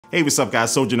Hey, what's up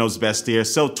guys? Soldier Knows Best here.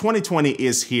 So 2020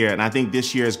 is here, and I think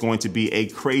this year is going to be a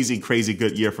crazy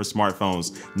good year for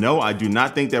smartphones. No, I do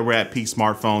not think that we're at peak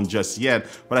smartphone just yet,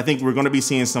 but I think we're going to be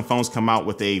seeing some phones come out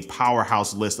with a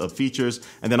powerhouse list of features,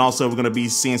 and then also we're going to be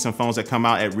seeing some phones that come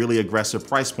out at really aggressive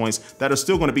price points that are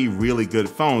still going to be really good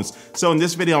phones. So in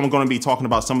this video, I'm going to be talking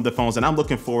about some of the phones that I'm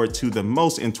looking forward to the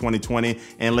most in 2020,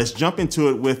 and let's jump into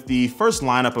it with the first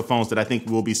lineup of phones that I think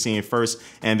we'll be seeing first,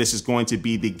 and this is going to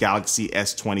be the Galaxy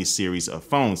S20 series of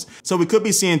phones. So we could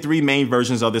be seeing three main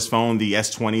versions of this phone, the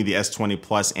S20, the S20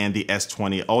 Plus, and the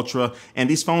S20 Ultra. And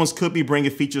these phones could be bringing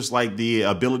features like the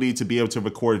ability to be able to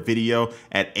record video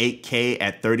at 8K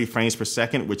at 30 frames per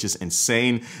second, which is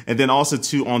insane. And then also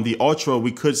too, on the Ultra,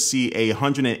 we could see a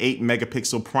 108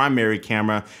 megapixel primary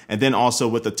camera. And then also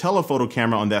with the telephoto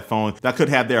camera on that phone, that could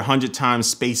have their 100 times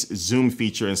space zoom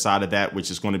feature inside of that,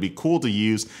 which is going to be cool to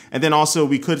use. And then also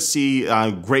we could see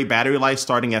great battery life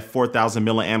starting at 4,000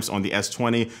 milliamps on the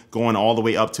S20, going all the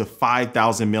way up to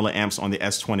 5,000 milliamps on the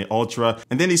S20 Ultra.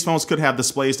 And then these phones could have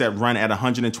displays that run at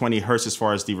 120 hertz as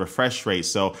far as the refresh rate.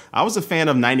 So I was a fan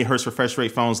of 90 hertz refresh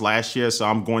rate phones last year, so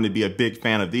I'm going to be a big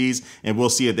fan of these, and we'll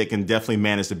see if they can definitely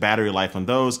manage the battery life on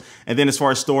those. And then as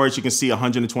far as storage, you can see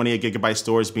 128 gigabyte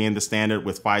storage being the standard,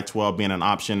 with 512 being an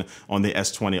option on the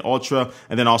S20 Ultra.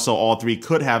 And then also all three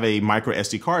could have a micro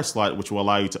SD card slot, which will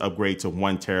allow you to upgrade to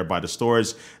 1 terabyte of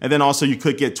storage. And then also you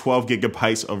could get 12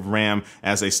 gigabytes of RAM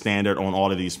as a standard on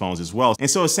all of these phones as well. And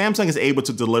so if Samsung is able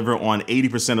to deliver on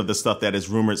 80% of the stuff that is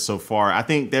rumored so far, I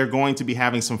think they're going to be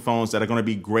having some phones that are going to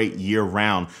be great year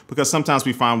round, because sometimes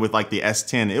we find with like the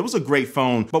S10, it was a great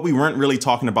phone, but we weren't really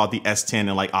talking about the S10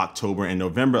 in like October and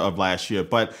November of last year.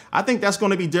 But I think that's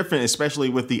going to be different, especially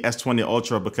with the S20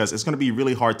 Ultra, because it's going to be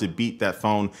really hard to beat that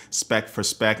phone spec for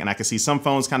spec. And I can see some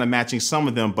phones kind of matching some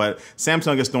of them, but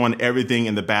Samsung is throwing everything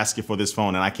in the basket for this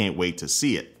phone, and I can't wait to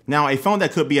see it. Now, a phone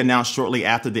that could be announced shortly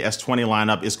after the S20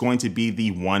 lineup is going to be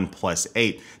the OnePlus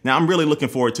 8. Now, I'm really looking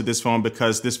forward to this phone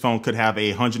because this phone could have a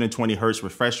 120 hertz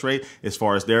refresh rate as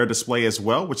far as their display as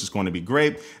well, which is going to be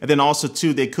great. And then also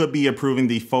too, they could be improving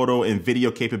the photo and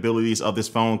video capabilities of this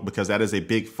phone, because that is a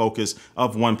big focus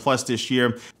of OnePlus this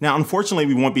year. Now, unfortunately,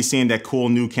 we won't be seeing that cool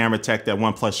new camera tech that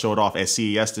OnePlus showed off at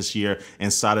CES this year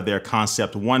inside of their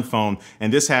Concept One phone.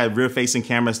 And this had rear-facing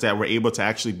cameras that were able to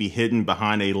actually be hidden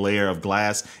behind a layer of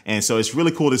glass. And so it's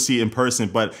really cool to see in person,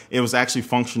 but it was actually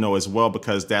functional as well,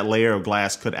 because that layer of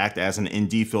glass could act as an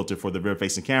ND filter for the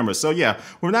rear-facing camera. So yeah,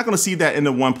 we're not going to see that in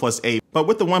the OnePlus 8. But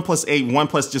with the OnePlus 8,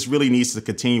 OnePlus just really needs to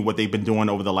continue what they've been doing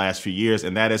over the last few years,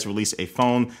 and that is release a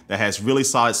phone that has really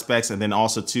solid specs, and then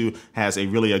also too has a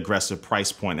really aggressive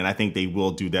price point. And I think they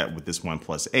will do that with this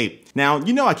OnePlus 8. Now,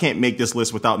 you know I can't make this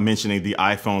list without mentioning the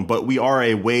iPhone, but we are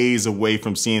a ways away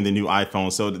from seeing the new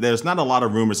iPhone. So there's not a lot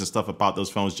of rumors and stuff about those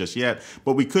phones just yet,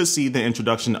 but we could see the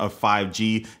introduction of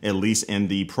 5G, at least in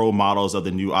the Pro models of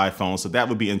the new iPhone. So that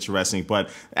would be interesting. But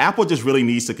Apple just really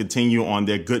needs to continue on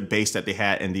their good base that they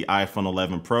had in the iPhone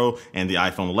 11 Pro and the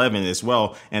iPhone 11 as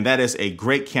well. And that is a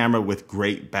great camera with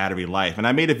great battery life. And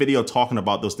I made a video talking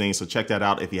about those things, so check that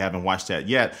out if you haven't watched that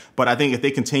yet. But I think if they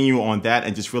continue on that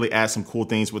and just really add some cool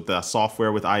things with the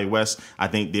software with iOS, I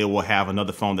think they will have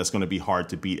another phone that's going to be hard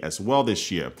to beat as well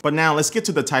this year. But now let's get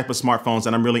to the type of smartphones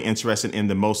that I'm really interested in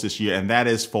the most this year, and that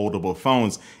is foldable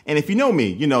phones. And if you know me,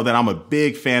 you know that I'm a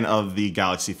big fan of the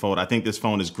Galaxy Fold. I think this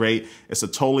phone is great. It's a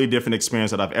totally different experience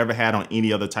that I've ever had on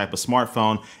any other type of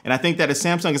smartphone. And I think that if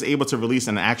Samsung is able to release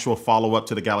an actual follow-up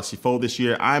to the Galaxy Fold this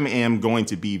year, I am going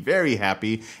to be very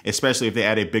happy, especially if they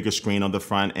add a bigger screen on the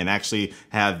front and actually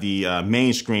have the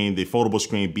main screen, the foldable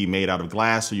screen, be made out of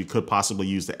glass. So you could possibly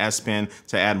use the S Pen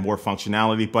to add more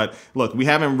functionality. But look, we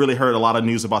haven't really heard a lot of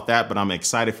news about that, but I'm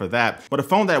excited for that. But a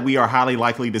phone that we are highly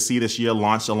likely to see this year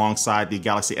launched alongside the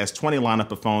Galaxy S20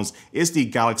 lineup of phones is the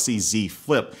Galaxy Z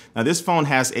Flip. Now, this phone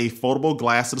has a foldable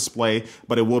glass display,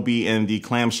 but it will be in the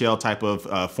clamshell type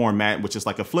of format, which is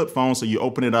like a flip phone. So you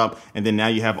open it up, and then now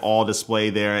you have all display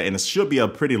there, and it should be a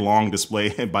pretty long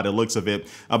display by the looks of it.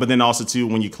 But then also too,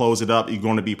 when you close it up, you're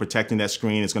going to be protecting that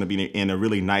screen. It's going to be in a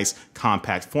really nice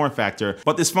compact form factor.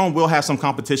 But this phone will have some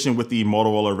competition with the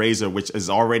Motorola Razr, which is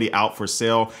already out for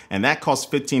sale, and that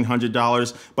costs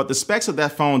 $1,500. But the specs of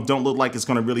that phone don't look like it's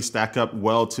going to really stack up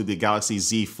well to the Galaxy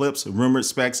Z Flip's rumored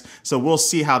specs. So we'll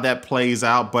see how that plays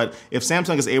out. But if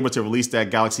Samsung is able to release that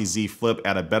Galaxy Z Flip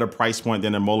at a better price point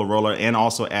than the Motorola Motorola and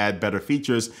also add better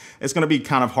features, it's going to be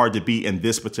kind of hard to beat in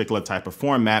this particular type of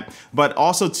format. But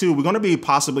also too, we're going to be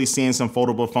possibly seeing some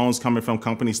foldable phones coming from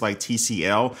companies like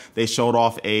TCL. They showed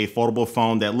off a foldable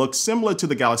phone that looks similar to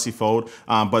the Galaxy Fold,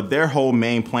 but their whole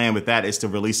main plan with that is to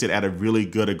release it at a really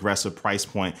good aggressive price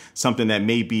point, something that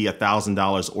may be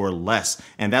 $1,000 or less.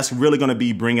 And that's really going to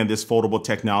be bringing this foldable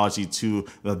technology to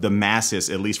the masses,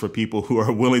 at least for people who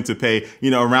are willing to pay,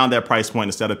 around that price point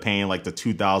instead of paying like the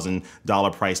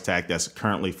 $2,000 price tag that's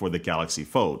currently for the Galaxy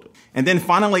Fold. And then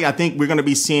finally, I think we're going to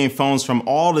be seeing phones from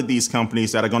all of these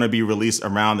companies that are going to be released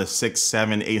around the $600,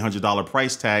 $700, $800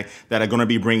 price tag that are going to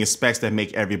be bringing specs that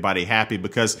make everybody happy,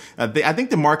 because I think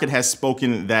the market has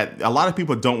spoken that a lot of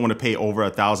people don't want to pay over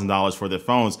 $1,000 for their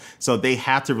phones. So they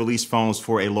have to release phones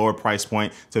for a lower price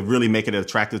point to really make it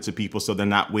attractive to people, so they're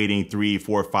not waiting 3,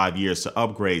 4, 5 years to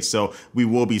upgrade. So we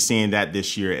will be seeing that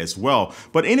this year as well.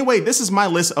 But anyway, this is my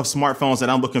list of smartphones that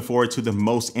I'm looking forward to the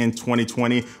most in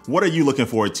 2020. What are you looking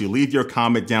forward to? Leave your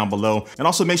comment down below. And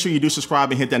also make sure you do subscribe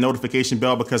and hit that notification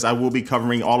bell, because I will be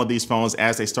covering all of these phones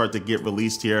as they start to get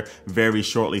released here very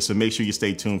shortly. So make sure you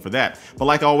stay tuned for that. But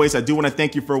like always, I do want to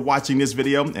thank you for watching this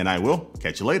video, and I will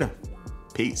catch you later.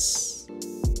 Peace.